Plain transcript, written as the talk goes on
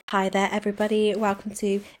Hi there, everybody. Welcome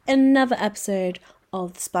to another episode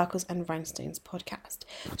of the Sparkles and Rhinestones podcast.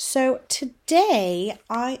 So today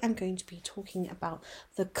I am going to be talking about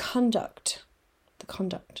the conduct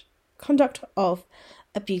of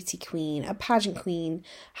a beauty queen, a pageant queen,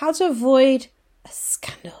 how to avoid a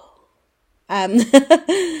scandal.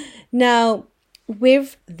 Now,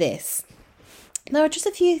 with this, there are just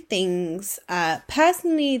a few things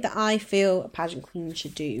personally that I feel a pageant queen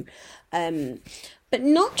should do. But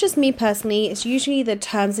not just me personally, it's usually the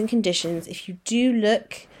terms and conditions. If you do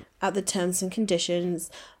look at the terms and conditions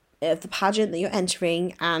of the pageant that you're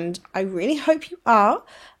entering, and I really hope you are,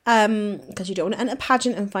 because you don't want to enter a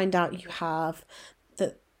pageant and find out you have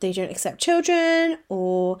that they don't accept children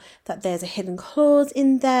or that there's a hidden clause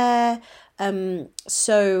in there.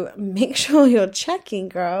 So make sure you're checking,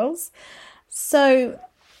 girls. So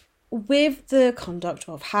with the conduct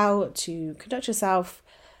of how to conduct yourself,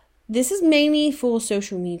 this is mainly for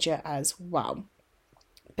social media as well,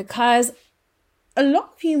 because a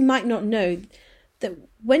lot of you might not know that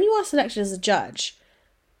when you are selected as a judge,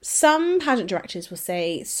 some pageant directors will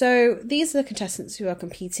say, so these are the contestants who are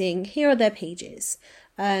competing, here are their pages.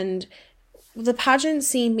 And the pageant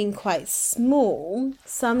scene being quite small,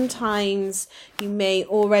 sometimes you may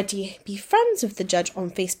already be friends with the judge on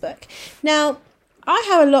Facebook. Now, I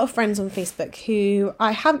have a lot of friends on Facebook who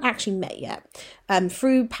I haven't actually met yet,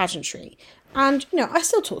 through pageantry. And, I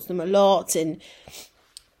still talk to them a lot. And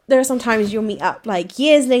there are sometimes you'll meet up like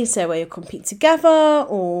years later where you'll compete together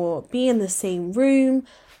or be in the same room.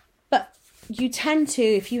 But you tend to,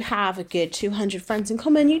 if you have a good 200 friends in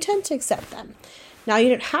common, you tend to accept them. Now, you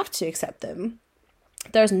don't have to accept them.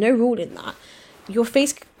 There's no rule in that. Your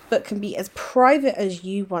Facebook can be as private as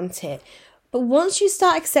you want it. But once you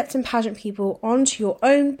start accepting pageant people onto your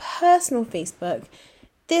own personal Facebook,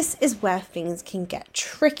 this is where things can get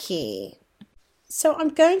tricky. So I'm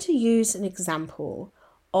going to use an example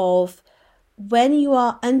of when you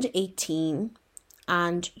are under 18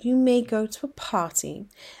 and you may go to a party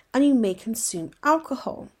and you may consume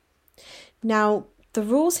alcohol. Now, the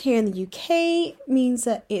rules here in the UK means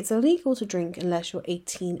that it's illegal to drink unless you're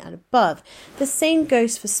 18 and above. The same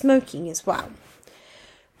goes for smoking as well.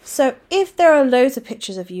 So if there are loads of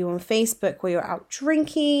pictures of you on Facebook where you're out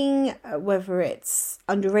drinking, whether it's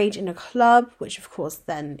underage in a club, which of course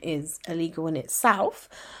then is illegal in itself,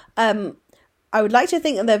 I would like to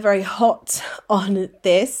think that they're very hot on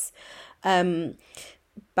this.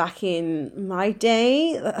 Back in my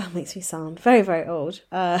day, that makes me sound very, very old,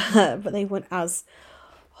 but they weren't as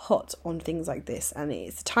hot on things like this. And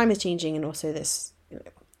the time is changing, and also this,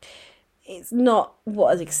 it's not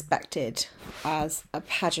what is expected as a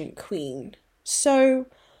pageant queen. So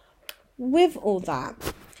with all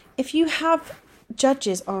that, if you have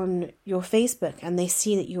judges on your Facebook and they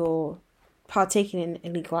see that you're partaking in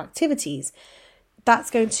illegal activities, that's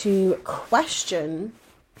going to question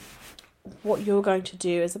what you're going to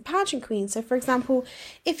do as a pageant queen. So for example,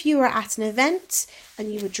 if you were at an event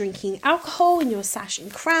and you were drinking alcohol in your sash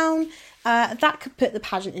and crown, that could put the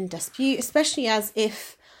pageant in dispute, especially as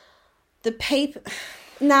if the paper...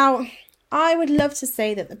 Now, I would love to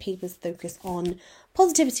say that the papers focus on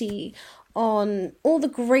positivity, on all the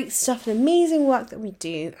great stuff and amazing work that we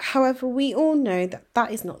do. However, we all know that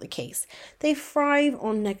that is not the case. They thrive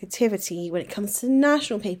on negativity when it comes to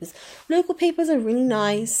national papers. Local papers are really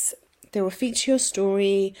nice. They will feature your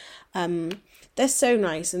story. They're so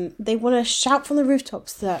nice, and they want to shout from the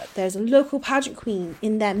rooftops that there's a local pageant queen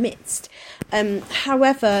in their midst.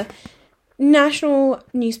 However, national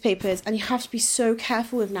newspapers, and you have to be so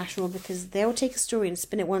careful with national because they'll take a story and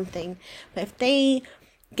spin it one thing, but if they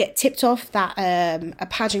get tipped off that a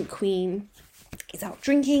pageant queen is out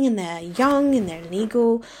drinking and they're young and they're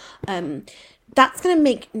legal, that's going to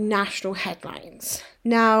make national headlines.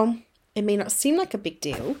 Now, it may not seem like a big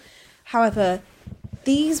deal, however,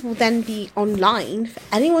 these will then be online for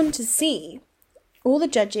anyone to see. All the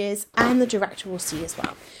judges and the director will see as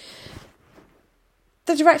well.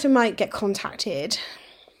 The director might get contacted,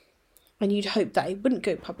 and you'd hope that it wouldn't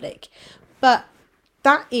go public, but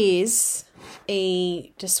that is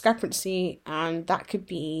a discrepancy, and that could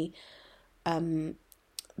be the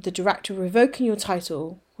director revoking your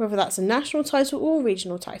title, whether that's a national title or a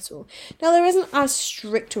regional title. Now, there isn't as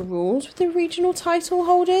strict rules with the regional title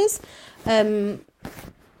holders.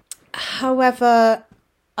 However,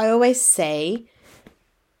 I always say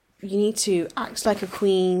you need to act like a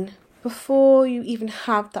queen before you even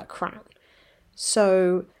have that crown.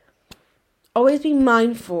 So always be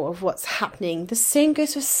mindful of what's happening. The same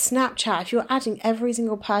goes for Snapchat. If you're adding every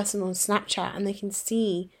single person on Snapchat and they can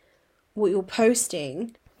see what you're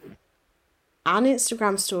posting and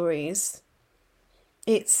Instagram stories,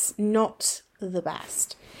 It's not the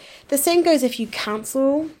best. The same goes if you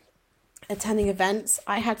cancel attending events.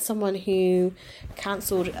 I had someone who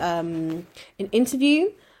cancelled an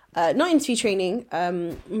interview, not interview training.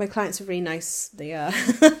 My clients are really nice. They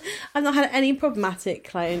I've not had any problematic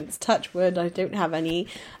clients, touch wood, I don't have any.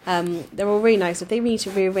 They're all really nice. If they need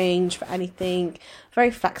to rearrange for anything,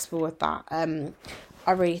 very flexible with that.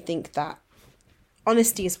 I really think that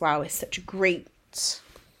honesty as well is such a great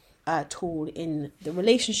tool in the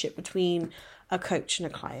relationship between a coach and a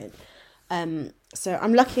client. So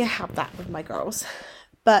I'm lucky I have that with my girls.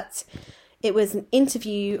 But it was an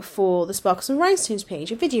interview for the Sparkles and Rhinestones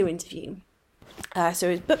page, a video interview. So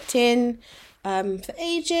it was booked in for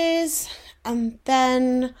ages, and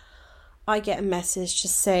then I get a message to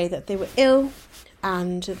say that they were ill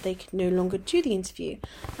and that they could no longer do the interview.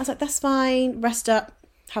 I was like, that's fine, rest up,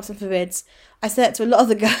 have some fluids. I said it to a lot of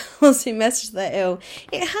the girls who messaged they're ill.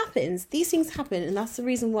 It happens. These things happen, and that's the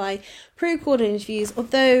reason why pre-recorded interviews,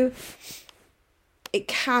 although it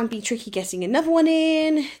can be tricky getting another one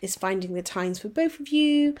in, is finding the times for both of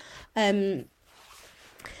you.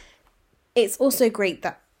 It's also great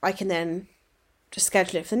that I can then just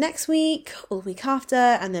schedule it for next week or the week after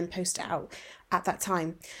and then post it out at that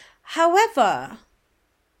time. However,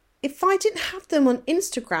 if I didn't have them on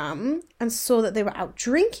Instagram and saw that they were out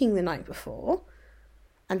drinking the night before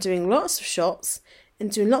and doing lots of shots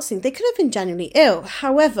and doing lots of things, they could have been genuinely ill.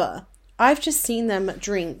 However, I've just seen them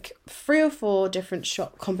drink 3 or 4 different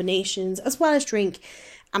shot combinations, as well as drink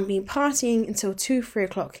and been partying until 2, 3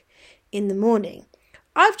 o'clock in the morning.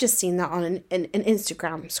 I've just seen that on an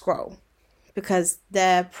Instagram scroll because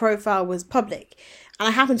their profile was public. And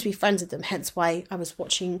I happen to be friends with them, hence why I was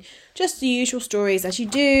watching just the usual stories as you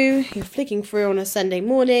do. You're flicking through on a Sunday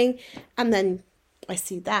morning, and then I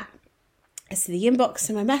see that. I see the inbox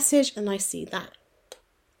in my message, and I see that.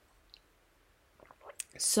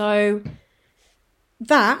 So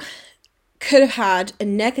that could have had a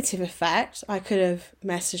negative effect. I could have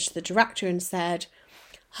messaged the director and said,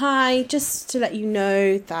 hi, just to let you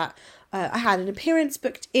know that I had an appearance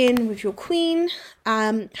booked in with your queen.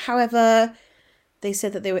 However, they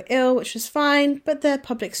said that they were ill, which was fine, but their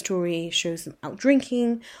public story shows them out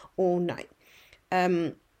drinking all night.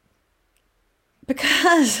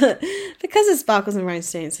 Because of Sparkles and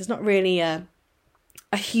Rhinestones, there's not really a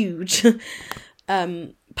huge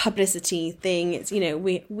publicity thing. It's,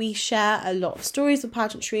 we share a lot of stories of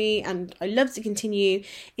pageantry, and I love to continue.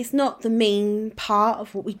 It's not the main part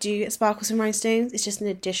of what we do at Sparkles and Rhinestones. It's just an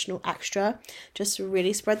additional extra, just to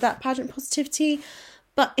really spread that pageant positivity.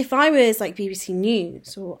 But if I was like BBC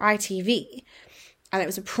News or ITV and it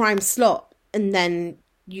was a prime slot and then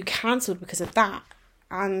you cancelled because of that,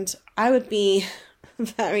 and I would be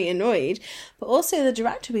very annoyed, but also the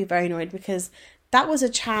director would be very annoyed because that was a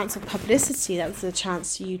chance of publicity. That was a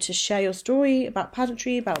chance for you to share your story about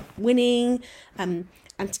pageantry, about winning, and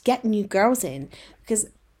to get new girls in. Because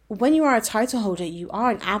when you are a title holder, you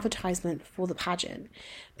are an advertisement for the pageant.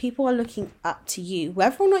 People are looking up to you.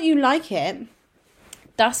 Whether or not you like it,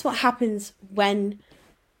 that's what happens when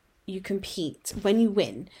you compete, when you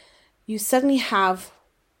win. You suddenly have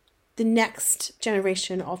the next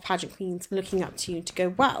generation of pageant queens looking up to you to go,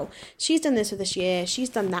 wow, she's done this for this year, she's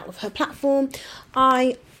done that with her platform.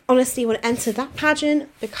 I honestly want to enter that pageant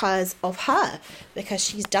because of her, because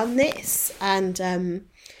she's done this, and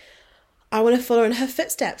I want to follow in her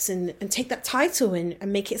footsteps and take that title and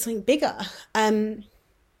make it something bigger.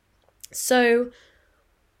 So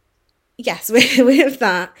yes, with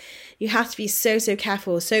that, you have to be so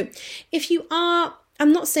careful. So if you are,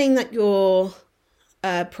 I'm not saying that your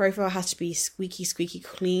profile has to be squeaky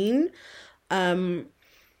clean, but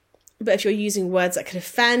if you're using words that could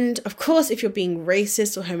offend, of course, if you're being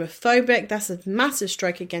racist or homophobic, that's a massive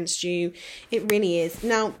strike against you. It really is.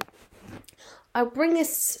 Now, I'll bring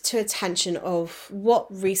this to attention of what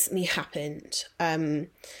recently happened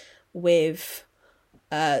with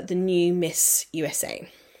the new Miss USA.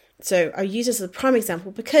 So I'll use this as a prime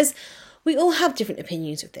example because we all have different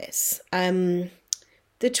opinions of this. The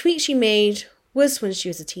tweet she made was when she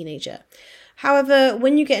was a teenager. However,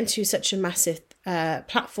 when you get into such a massive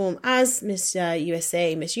platform as Miss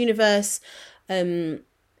USA, Miss Universe, there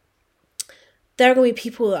are going to be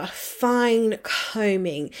people that are fine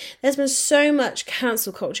combing. There's been so much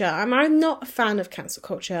cancel culture. I'm not a fan of cancel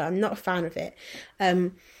culture. I'm not a fan of it.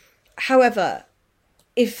 However,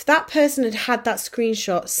 if that person had had that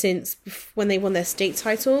screenshot since when they won their state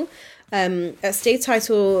title, at state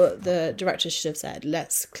title, the director should have said,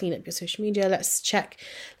 let's clean up your social media. Let's check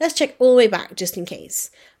all the way back just in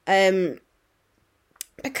case.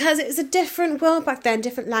 because it was a different world back then,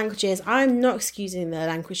 different languages. I'm not excusing the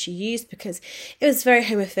language she used because it was very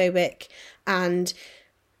homophobic, and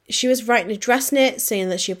she was right in addressing it, saying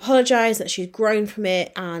that she apologised, that she'd grown from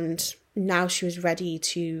it, and now she was ready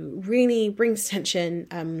to really bring to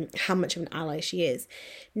attention how much of an ally she is.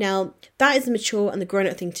 Now, that is the mature and the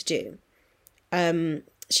grown-up thing to do.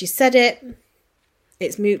 She said it.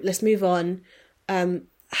 Let's move on.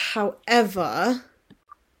 However,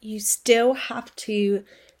 you still have to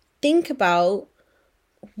think about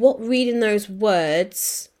what reading those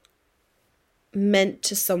words meant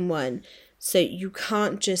to someone. So you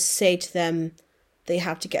can't just say to them they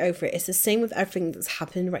have to get over it. It's the same with everything that's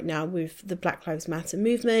happened right now with the Black Lives Matter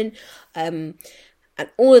movement, and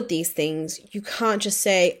all of these things. You can't just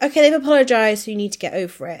say, okay, they've apologized, so you need to get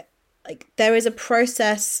over it. Like, there is a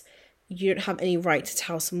process. You don't have any right to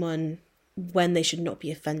tell someone when they should not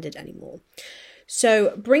be offended anymore.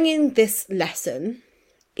 So bringing this lesson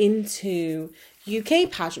into UK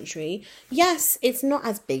pageantry, yes, it's not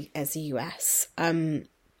as big as the US.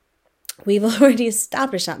 We've already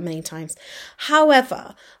established that many times.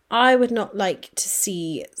 However, I would not like to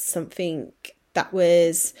see something that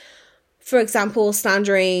was, for example,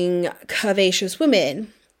 slandering curvaceous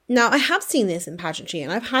women. Now, I have seen this in pageantry,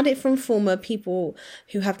 and I've had it from former people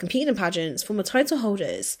who have competed in pageants, former title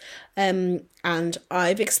holders, and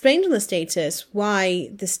I've explained on the status why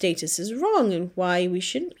the status is wrong and why we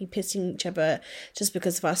shouldn't be pitting each other just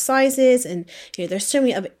because of our sizes. And, you know, there's so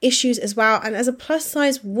many other issues as well. And as a plus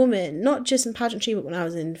size woman, not just in pageantry, but when I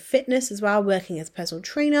was in fitness as well, working as a personal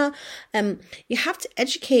trainer, you have to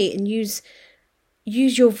educate and use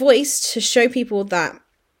your voice to show people that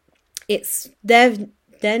it's their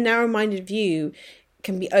narrow-minded view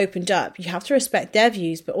can be opened up. You have to respect their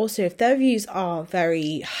views, but also if their views are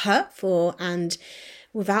very hurtful and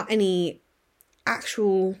without any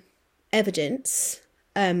actual evidence,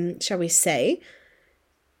 shall we say,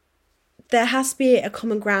 there has to be a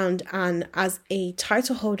common ground. And as a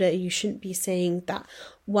title holder, you shouldn't be saying that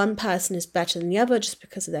one person is better than the other just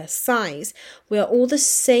because of their size. We are all the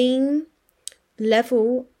same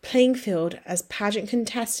level playing field as pageant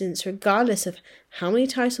contestants, regardless of how many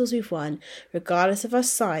titles we've won, regardless of our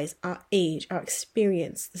size, our age, our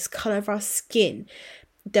experience, the colour of our skin.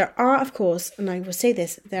 There are, of course, and I will say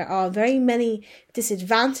this, there are very many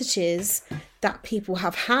disadvantages that people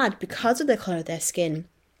have had because of the colour of their skin.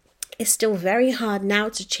 It's still very hard now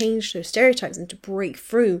to change those stereotypes and to break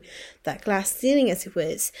through that glass ceiling, as it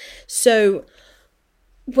was. So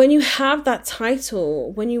when you have that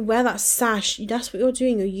title, when you wear that sash, that's what you're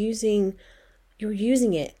doing. You're using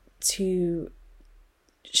it to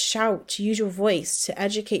shout, to use your voice, to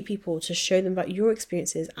educate people, to show them about your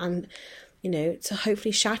experiences, and, you know, to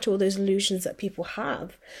hopefully shatter all those illusions that people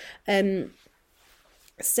have.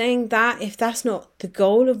 Saying that, if that's not the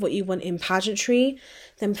goal of what you want in pageantry,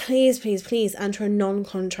 then please enter a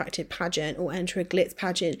non-contracted pageant or enter a glitz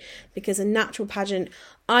pageant, because a natural pageant,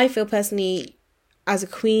 I feel personally, as a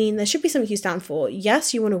queen, there should be something you stand for.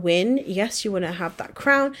 Yes, you want to win. Yes, you want to have that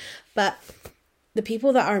crown. But the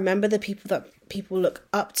people that I remember, the people that people look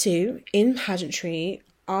up to in pageantry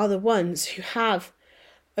are the ones who have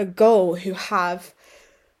a goal, who have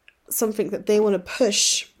something that they want to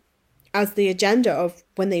push as the agenda of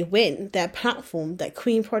when they win, their platform, their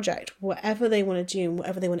queen project, whatever they want to do and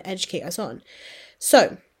whatever they want to educate us on.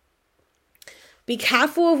 So be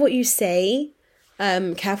careful of what you say.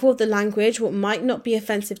 Careful of the language. What might not be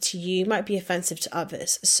offensive to you might be offensive to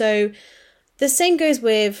others. So the same goes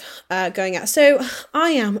with going out. So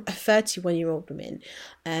I am a 31-year-old woman.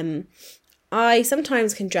 I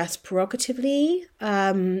sometimes can dress provocatively.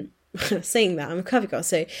 Saying that, I'm a curvy girl,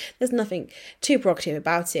 so there's nothing too provocative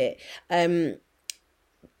about it.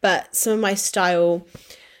 But some of my style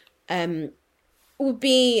would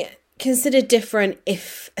be considered different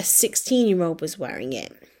if a 16-year-old was wearing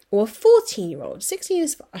it. Or a 14-year-old.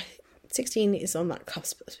 16 is on that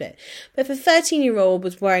cusp a bit. But if a 13-year-old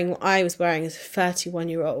was wearing what I was wearing as a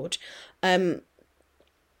 31-year-old, it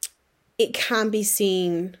can be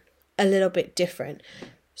seen a little bit different.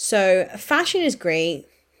 So fashion is great.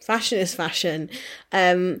 Fashion is fashion.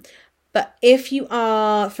 But if you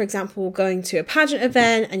are, for example, going to a pageant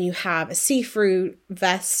event and you have a see-through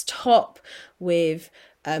vest top with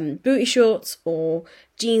booty shorts or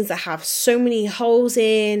jeans that have so many holes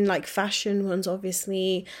in, like fashion ones,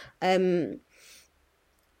 obviously, it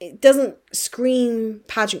doesn't scream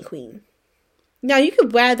pageant queen. Now, you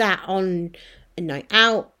could wear that on a night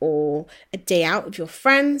out or a day out with your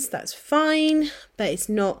friends, that's fine, but it's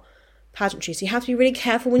not pageantry. So you have to be really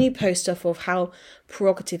careful when you post stuff of how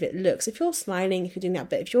provocative it looks. If you're smiling, if you're doing that,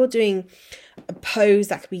 but if you're doing a pose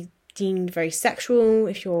that could be deemed very sexual,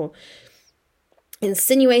 if you're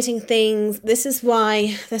insinuating things. This is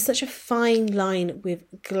why there's such a fine line with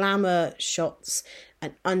glamour shots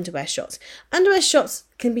and underwear shots. Underwear shots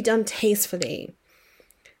can be done tastefully.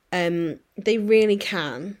 They really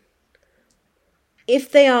can.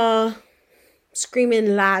 If they are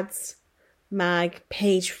screaming lads, mag,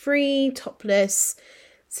 page 3, topless,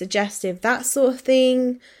 suggestive, that sort of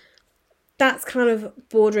thing, that's kind of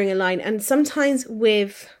bordering a line. And sometimes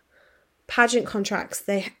with pageant contracts,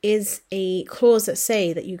 there is a clause that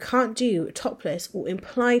say that you can't do topless or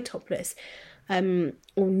implied topless, or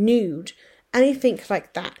nude, anything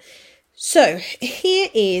like that. So here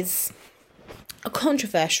is a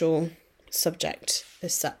controversial subject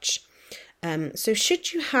as such. So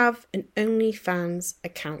should you have an OnlyFans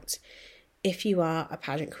account if you are a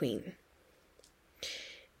pageant queen?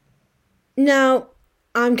 Now,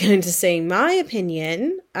 I'm going to say my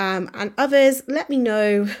opinion, and others, let me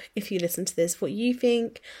know if you listen to this, what you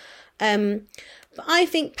think. But I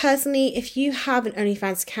think personally, if you have an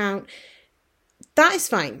OnlyFans account, that is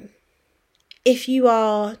fine. If you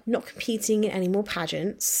are not competing in any more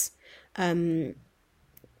pageants. Now,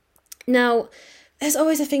 there's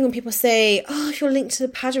always a thing when people say, oh, if you're linked to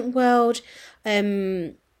the pageant world,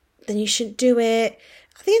 then you shouldn't do it.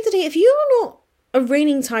 At the end of the day, if you're not a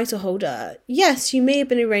reigning title holder, yes, you may have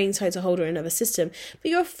been a reigning title holder in another system,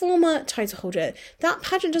 but you're a former title holder. That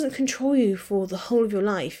pageant doesn't control you for the whole of your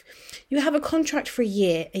life. You have a contract for a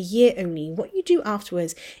year only. What you do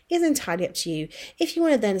afterwards is entirely up to you. If you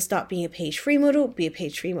want to then start being a page 3 model, be a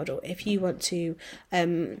page 3 model. If you want to,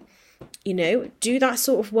 do that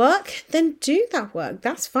sort of work, then do that work.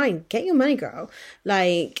 That's fine. Get your money, girl.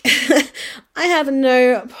 Like, I have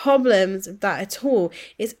no problems with that at all.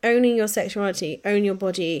 It's owning your sexuality, own your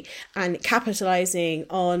body, and capitalizing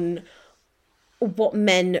on what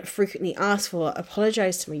men frequently ask for.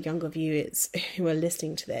 Apologize to my younger viewers who are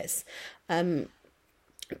listening to this.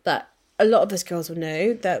 But a lot of us girls will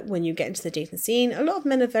know that when you get into the dating scene, a lot of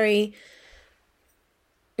men are very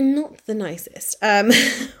not the nicest,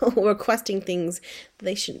 or requesting things that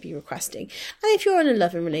they shouldn't be requesting. And if you're in a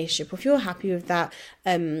loving relationship, or if you're happy with that,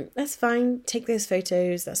 that's fine. Take those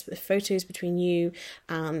photos. That's the photos between you.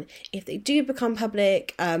 If they do become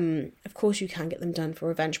public, of course you can get them done for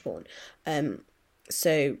revenge porn.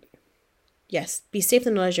 So yes, be safe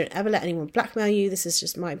in the knowledge. Don't ever let anyone blackmail you. This is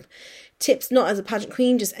just my tips, not as a pageant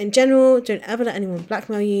queen, just in general. Don't ever let anyone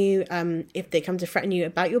blackmail you if they come to threaten you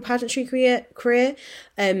about your pageantry career,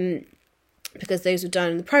 because those are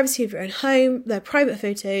done in the privacy of your own home. They're private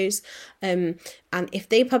photos, and if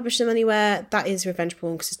they publish them anywhere, that is revenge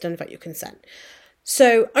porn because it's done without your consent.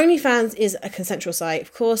 So OnlyFans is a consensual site.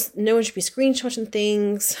 Of course, no one should be screenshotting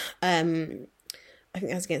things. I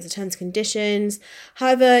think that's against the terms and conditions.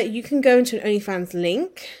 However, you can go into an OnlyFans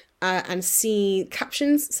link and see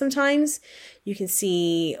captions sometimes. You can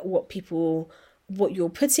see what you're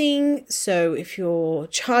putting. So if you're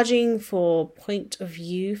charging for point of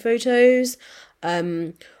view photos,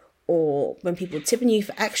 or when people are tipping you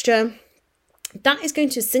for extra, that is going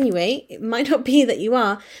to insinuate, it might not be that you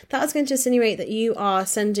are, that is going to insinuate that you are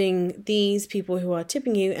sending these people who are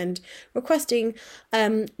tipping you and requesting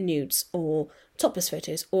nudes or topless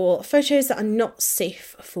photos or photos that are not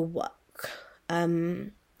safe for work.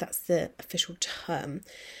 That's the official term.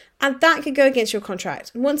 And that could go against your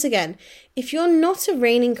contract. And once again, if you're not a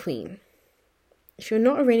reigning queen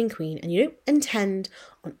and you don't intend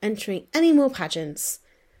on entering any more pageants,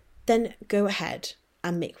 then go ahead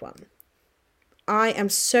and make one. I am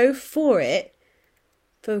so for it,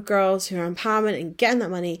 for girls who are empowerment and getting that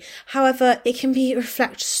money. However, it can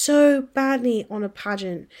reflect so badly on a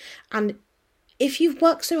pageant. And if you've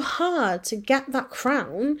worked so hard to get that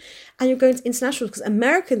crown and you're going to internationals, because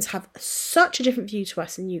Americans have such a different view to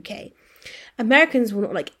us in the UK. Americans will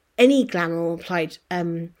not like any glamour or applied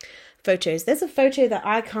photos. There's a photo that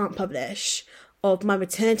I can't publish of my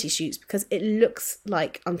maternity shoots because it looks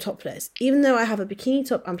like I'm topless. Even though I have a bikini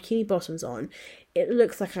top and bikini bottoms on, it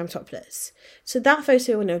looks like I'm topless. So that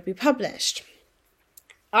photo will never be published.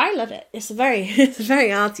 I love it. It's a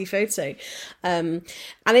very arty photo. And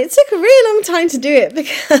it took a really long time to do it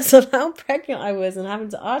because of how pregnant I was and having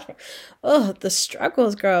to ask for, the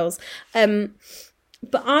struggles, girls.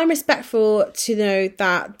 But I'm respectful to know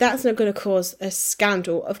that that's not going to cause a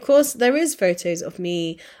scandal. Of course, there is photos of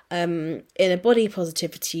me in a body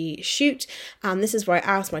positivity shoot, and this is where I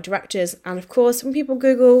asked my directors. And of course, when people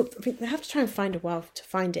Google, they have to try and find a while to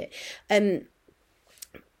find it.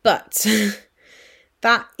 But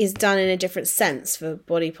that is done in a different sense for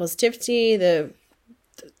body positivity. The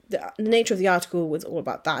nature of the article was all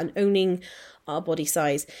about that and owning our body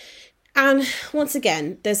size. And once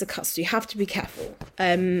again, there's a cut, so you have to be careful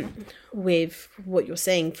with what you're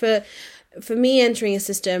saying. For me, entering a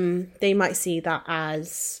system, they might see that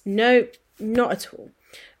as, no, not at all.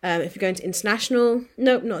 If you're going to international,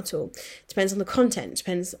 nope, not at all. Depends on the content,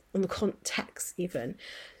 depends on the context even.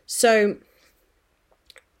 So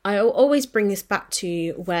I always bring this back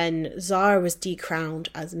to when Zara was decrowned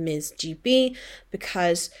as Ms. GB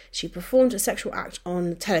because she performed a sexual act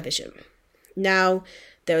on television. Now,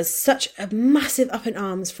 there was such a massive up in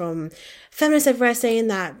arms from feminists everywhere saying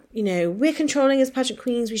that, you know, we're controlling as pageant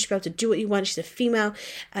queens, we should be able to do what you want, she's a female.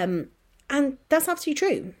 And that's absolutely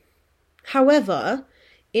true. However,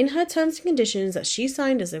 in her terms and conditions that she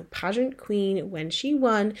signed as a pageant queen when she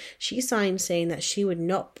won, she signed saying that she would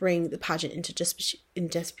not bring the pageant into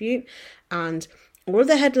dispute. And all of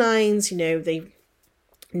the headlines, you know, they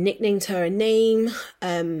nicknamed her a name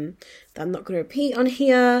that I'm not going to repeat on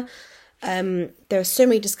here. There were so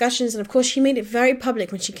many discussions, and of course she made it very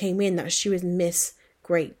public when she came in that she was Miss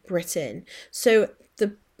Great Britain. So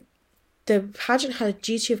the pageant had a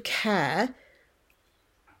duty of care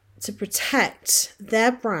to protect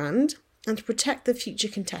their brand and to protect the future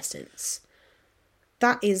contestants.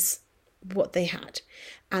 That is what they had.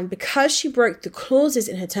 And because she broke the clauses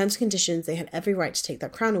in her terms and conditions, they had every right to take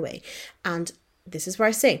that crown away. And this is where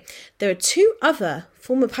I say, there are 2 other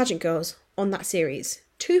former pageant girls on that series.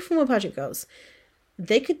 2 former pageant girls.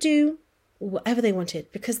 They could do whatever they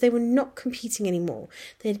wanted because they were not competing anymore.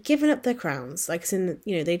 They had given up their crowns. Like, you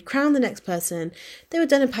know, they'd crowned the next person. They were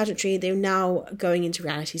done in pageantry. They were now going into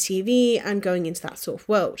reality TV and going into that sort of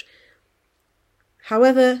world.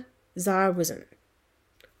 However, Zara wasn't.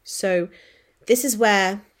 So this is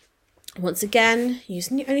where, once again,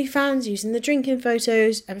 using your OnlyFans, using the drinking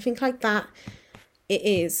photos, everything like that, it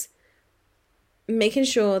is making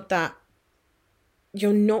sure that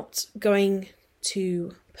you're not going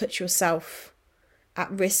to put yourself at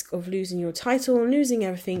risk of losing your title and losing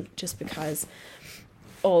everything just because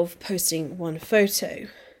of posting one photo.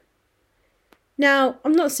 Now,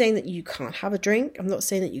 I'm not saying that you can't have a drink. I'm not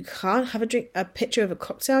saying that you can't have a picture of a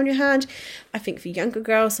cocktail in your hand. I think for younger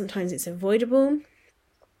girls, sometimes it's avoidable.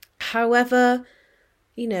 However,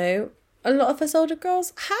 you know, a lot of us older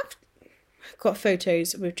girls have got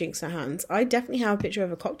photos with drinks in our hands. I definitely have a picture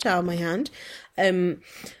of a cocktail in my hand.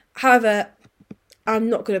 However, I'm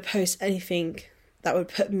not going to post anything that would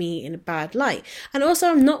put me in a bad light. And also,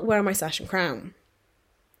 I'm not wearing my sash and crown.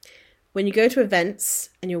 When you go to events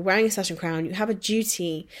and you're wearing a sash and crown, you have a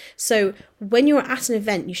duty. So when you're at an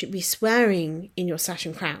event, you should be swearing in your sash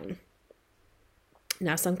and crown.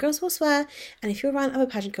 Now, some girls will swear, and if you're around other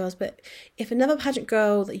pageant girls, but if another pageant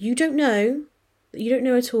girl that you don't know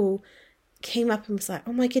at all, came up and was like,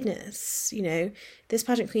 oh my goodness, you know, this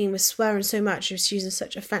pageant queen was swearing so much, she was using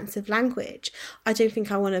such offensive language, I don't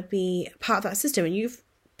think I want to be part of that system. And you've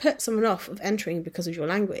put someone off of entering because of your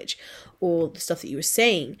language or the stuff that you were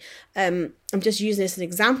saying. I'm just using this as an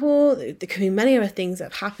example. There could be many other things that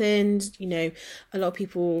have happened. You know, a lot of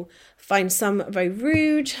people find some very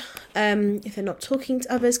rude if they're not talking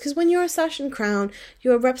to others, because when you're a sash and crown,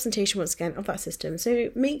 you're a representation once again of that system. So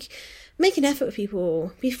make an effort with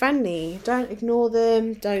people, be friendly, don't ignore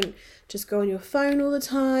them, don't just go on your phone all the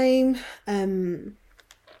time.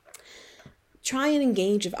 Try and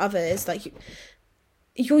engage with others. Like,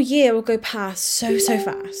 your year will go past so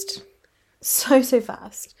fast. So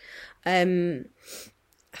fast. I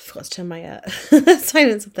forgot to turn my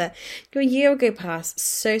silence up there. Your year will go past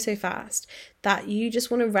so fast that you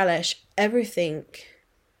just want to relish everything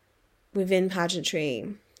within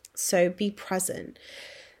pageantry. So be present.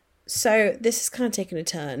 So this is kind of taking a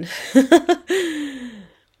turn.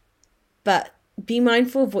 But be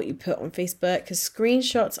mindful of what you put on Facebook, because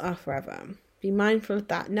screenshots are forever. Be mindful of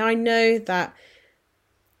that. Now, I know that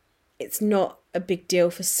it's not a big deal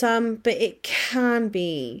for some, but it can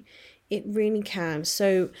be. It really can.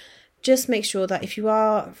 So just make sure that if you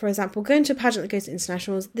are, for example, going to a pageant that goes to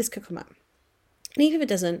internationals, this could come up. And even if it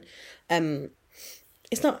doesn't,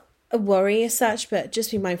 it's not a worry as such, but just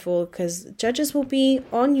be mindful, because judges will be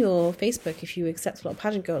on your Facebook if you accept a lot of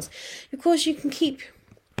pageant girls. Of course, you can keep...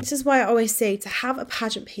 This is why I always say to have a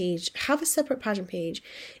pageant page, have a separate pageant page.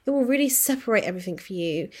 It will really separate everything for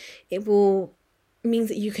you. It will... means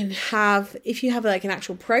that you can have, if you have like an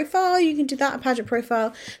actual profile, you can do that, a pageant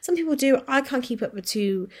profile. Some people do. I can't keep up with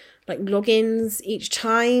 2 like logins each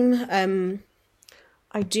time.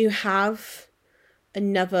 I do have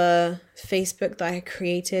another Facebook that I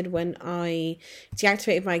created when I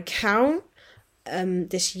deactivated my account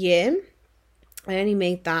this year. I only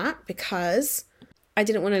made that because I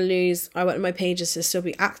didn't want to lose, I wanted my pages to still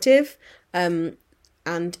be active. And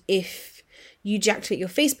if you deactivate your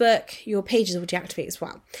Facebook, your pages will deactivate as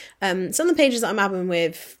well. Some of the pages that I'm admin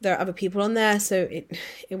with, there are other people on there, so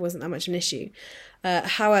it wasn't that much an issue.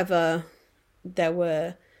 However, there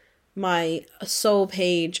were my soul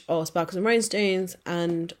page of Sparkles and Rhinestones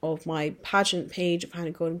and of my pageant page of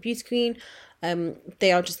Hannah Golden Beauty Queen.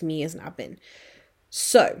 They are just me as an admin.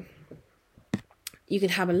 So you can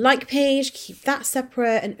have a like page, keep that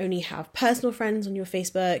separate, and only have personal friends on your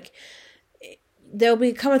Facebook. There'll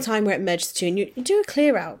become a time where it merges too, and you do a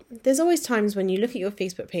clear out. There's always times when you look at your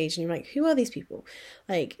Facebook page and you're like, who are these people?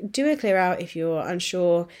 Like, do a clear out if you're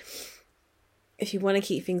unsure. If you want to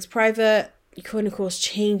keep things private, you can, of course,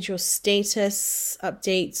 change your status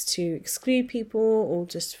updates to exclude people or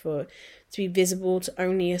just to be visible to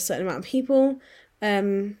only a certain amount of people.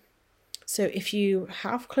 So if you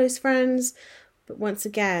have close friends, but once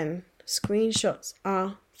again, screenshots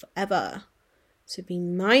are forever. So be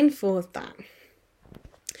mindful of that.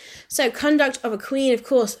 So conduct of a queen, of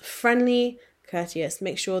course, friendly, courteous.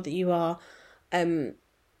 Make sure that you are, and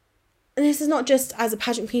this is not just as a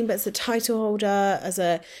pageant queen, but as a title holder, as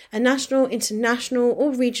a national, international,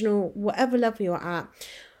 or regional, whatever level you're at.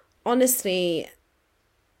 Honestly,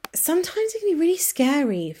 sometimes it can be really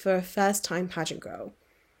scary for a first-time pageant girl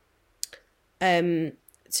to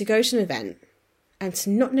go to an event and to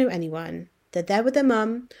not know anyone. They're there with their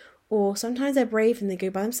mum, or sometimes they're brave and they go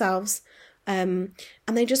by themselves, and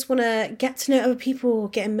they just want to get to know other people,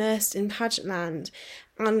 get immersed in pageant land.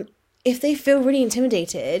 And if they feel really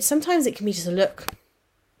intimidated, sometimes it can be just a look.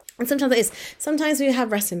 And sometimes it is. Sometimes we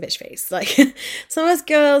have resting bitch face. Like, some of us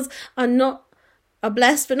girls are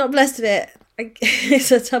blessed, but not blessed with it.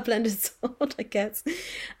 It's a double-ended sword, I guess.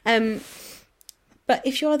 But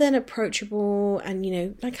if you're then approachable and, you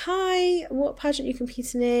know, like, hi, what pageant are you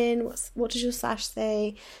competing in? What does your sash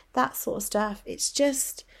say? That sort of stuff. It's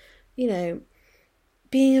just, you know,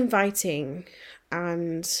 being inviting,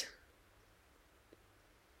 and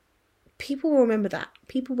people will remember that.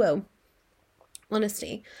 People will.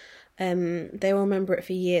 Honestly. They will remember it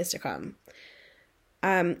for years to come.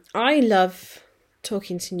 I love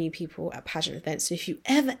talking to new people at pageant events. So if you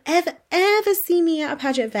ever see me at a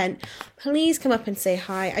pageant event, please come up and say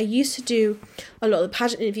hi. I used to do a lot of the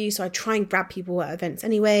pageant interviews, so I try and grab people at events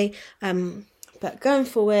anyway. But going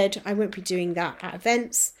forward, I won't be doing that at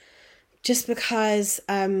events, just because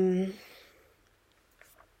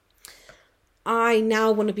I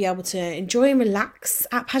now want to be able to enjoy and relax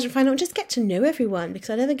at pageant final and just get to know everyone,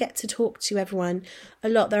 because I never get to talk to everyone a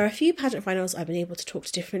lot. There are a few pageant finals I've been able to talk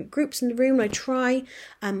to different groups in the room, and I try.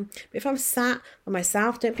 But if I'm sat by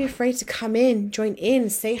myself, don't be afraid to come in, join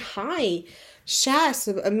in, say hi, share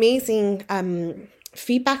some amazing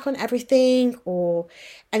feedback on everything or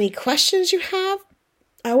any questions you have.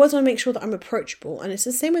 I always want to make sure that I'm approachable, and it's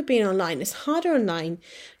the same with being online. It's harder online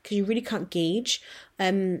because you really can't gauge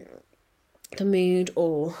the mood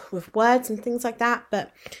or with words and things like that.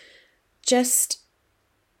 But just,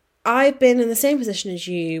 I've been in the same position as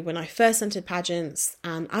you when I first entered pageants,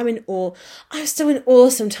 and I'm in awe. I'm still in awe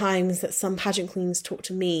sometimes that some pageant queens talk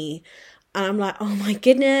to me, and I'm like, oh my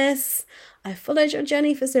goodness, I followed your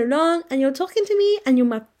journey for so long and you're talking to me and you're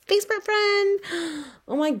my Facebook friend.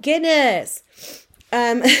 Oh my goodness.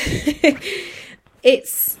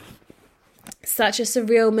 It's such a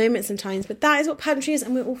surreal moment sometimes, but that is what pageantry is,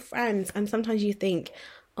 and we're all friends. And sometimes you think,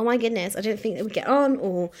 oh my goodness, I didn't think they would get on,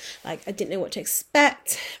 or like, I didn't know what to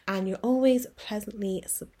expect, and you're always pleasantly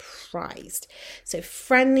surprised. So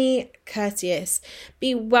friendly, courteous,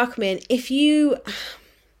 be welcoming.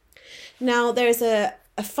 Now there's a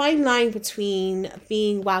fine line between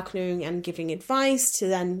being welcoming and giving advice to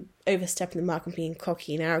then overstepping the mark and being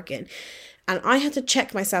cocky and arrogant. And I had to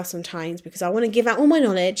check myself sometimes, because I want to give out all my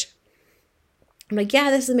knowledge. I'm like, yeah,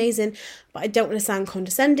 this is amazing, but I don't want to sound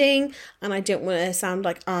condescending, and I don't want to sound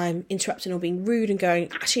like I'm interrupting or being rude and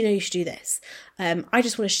going, actually, no, you should do this. I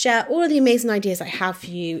just want to share all of the amazing ideas I have for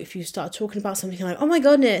you. If you start talking about something like, oh my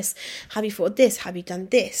goodness, have you thought of this? Have you done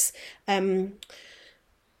this? And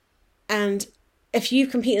if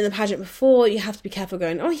you've competed in the pageant before, you have to be careful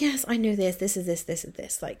going, oh yes, I know this is this, this is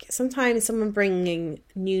this. Like, sometimes someone bringing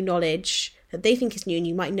new knowledge that they think is new and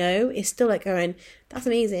you might know is still like going, that's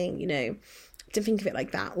amazing, you know. Didn't think of it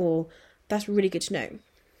like that, or that's really good to know.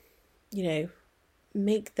 You know,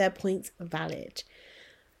 make their points valid.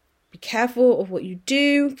 Be careful of what you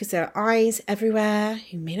do, because there are eyes everywhere.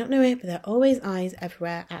 You may not know it, but there are always eyes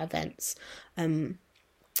everywhere at events and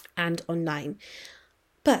online.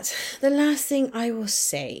 But the last thing I will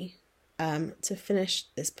say to finish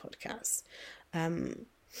this podcast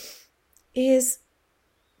is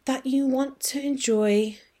that you want to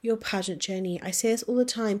enjoy your pageant journey. I say this all the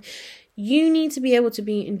time. You need to be able to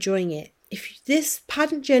be enjoying it. if this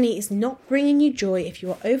pageant journey is not bringing you joy, if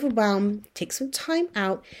you are overwhelmed, take some time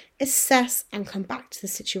out, assess, and come back to the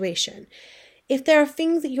situation. If there are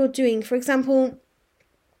things that you're doing, for example,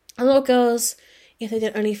 a lot of girls, if they do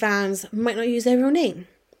OnlyFans, might not use their real name.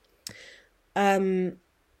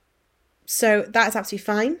 So that's absolutely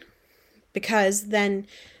fine, because then,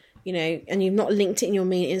 and you've not linked it in your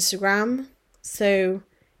main Instagram, so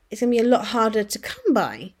it's going to be a lot harder to come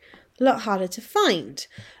by, a lot harder to find.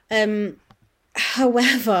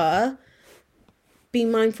 However, be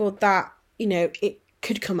mindful that, it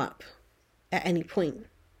could come up at any point.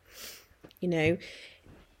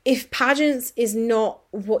 If pageants is not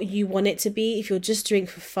what you want it to be, if you're just doing it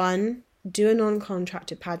for fun, do a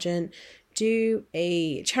non-contracted pageant, do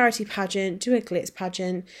a charity pageant, do a glitz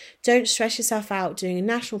pageant. Don't stress yourself out doing a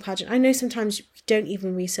national pageant. I know sometimes we don't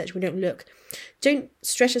even research, we don't look. Don't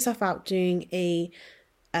stress yourself out doing a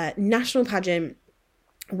national pageant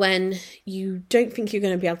when you don't think you're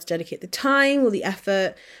going to be able to dedicate the time or the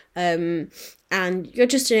effort, and you're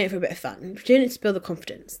just doing it for a bit of fun. You're doing it to build the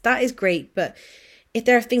confidence. That is great, but if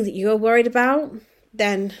there are things that you're worried about,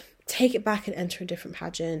 then take it back and enter a different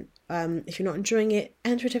pageant. If you're not enjoying it,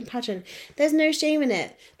 enter a different pageant. There's no shame in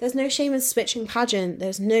it. There's no shame in switching pageant.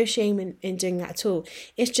 There's no shame in doing that at all.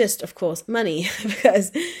 It's just, of course, money.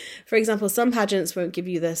 Because, for example, some pageants won't give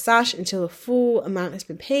you the sash until the full amount has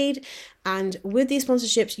been paid. And with these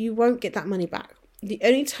sponsorships, you won't get that money back. The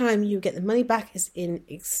only time you get the money back is in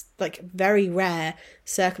very rare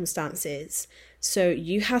circumstances. So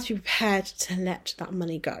you have to be prepared to let that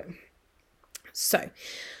money go. So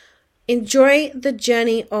enjoy the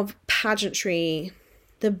journey of pageantry,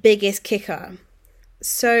 the biggest kicker.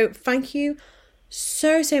 So thank you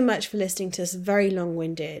so much for listening to this very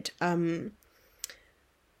long-winded podcast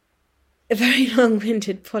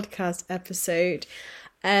episode.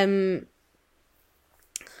 I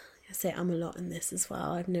say I'm a lot in this as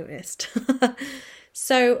well, I've noticed.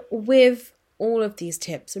 So with all of these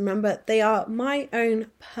tips, remember, they are my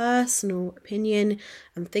own personal opinion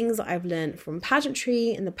and things that I've learned from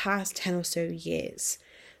pageantry in the past 10 or so years.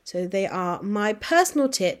 So they are my personal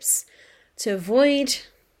tips to avoid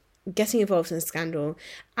getting involved in a scandal.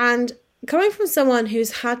 And coming from someone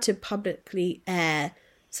who's had to publicly air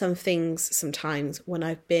some things sometimes when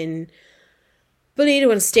I've been bullied, or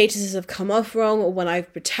when statuses have come off wrong, or when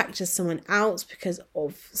I've protected someone else because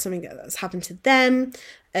of something that's happened to them,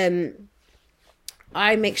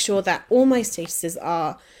 I make sure that all my statuses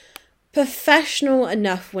are professional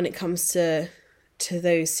enough when it comes to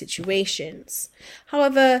those situations.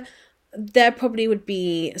 However, there probably would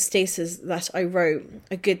be statuses that I wrote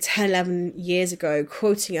a good 10, 11 years ago,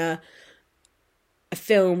 quoting a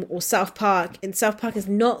film or South Park, and South Park is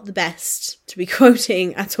not the best to be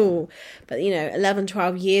quoting at all, but 11,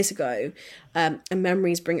 12 years ago, and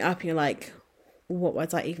memories bring up and you're like, what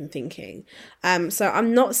was I even thinking? So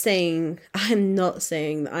I'm not saying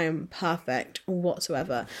that I am perfect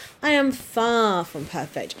whatsoever. I am far from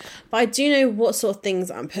perfect, but I do know what sort of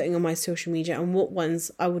things I'm putting on my social media and what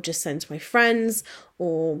ones I will just send to my friends,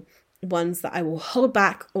 or ones that I will hold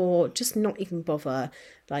back or just not even bother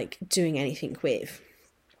doing anything with.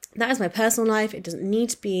 That is my personal life. It doesn't need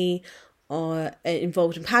to be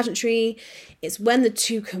involved in pageantry. It's when the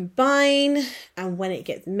two combine and when it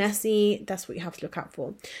gets messy, that's what you have to look out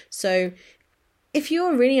for. So if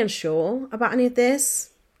you're really unsure about any of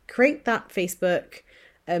this, create that Facebook,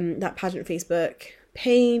 that pageant Facebook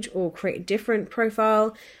page, or create a different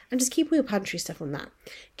profile and just keep all your pageantry stuff on that.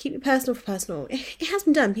 Keep it personal for personal. It has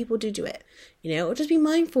been done. People do it, or just be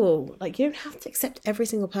mindful. You don't have to accept every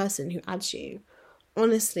single person who adds you,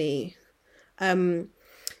 honestly.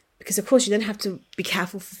 Because of course you then have to be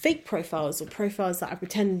careful for fake profiles or profiles that are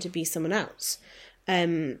pretending to be someone else.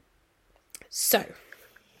 So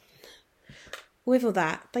with all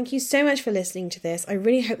that, thank you so much for listening to this. I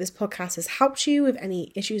really hope this podcast has helped you with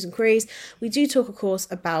any issues and queries. We do talk, of course,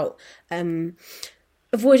 about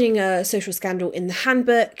avoiding a social scandal in the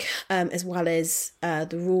handbook, as well as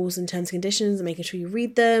the rules and terms and conditions, and making sure you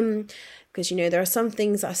read them, because there are some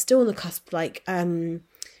things that are still on the cusp,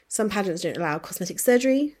 some pageants don't allow cosmetic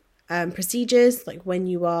surgery procedures, when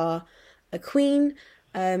you are a queen.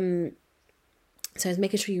 So it's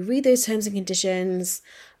making sure you read those terms and conditions.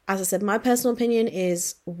 As I said, my personal opinion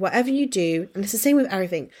is whatever you do, and it's the same with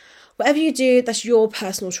everything, whatever you do, that's your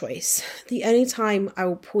personal choice. The only time I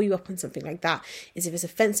will pull you up on something like that is if it's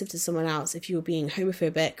offensive to someone else, if you're being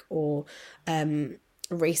homophobic or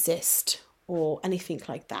racist or anything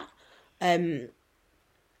like that.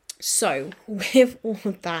 So with all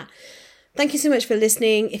of that, thank you so much for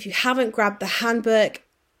listening. If you haven't grabbed the handbook,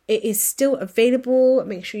 it is still available.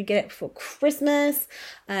 Make sure you get it before Christmas.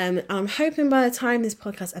 I'm hoping by the time this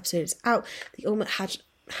podcast episode is out, the Ultimate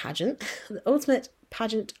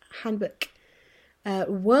Pageant Handbook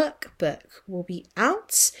workbook will be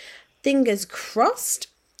out. Fingers crossed.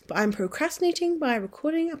 But I'm procrastinating by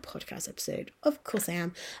recording a podcast episode. Of course I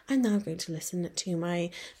am. And then I'm going to listen to my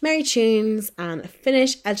merry tunes and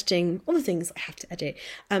finish editing all the things I have to edit.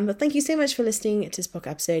 But thank you so much for listening to this podcast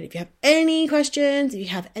episode. If you have any questions, if you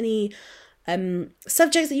have any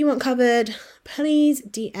subjects that you want covered, please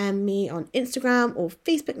DM me on Instagram or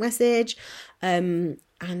Facebook message. And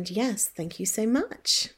yes, thank you so much.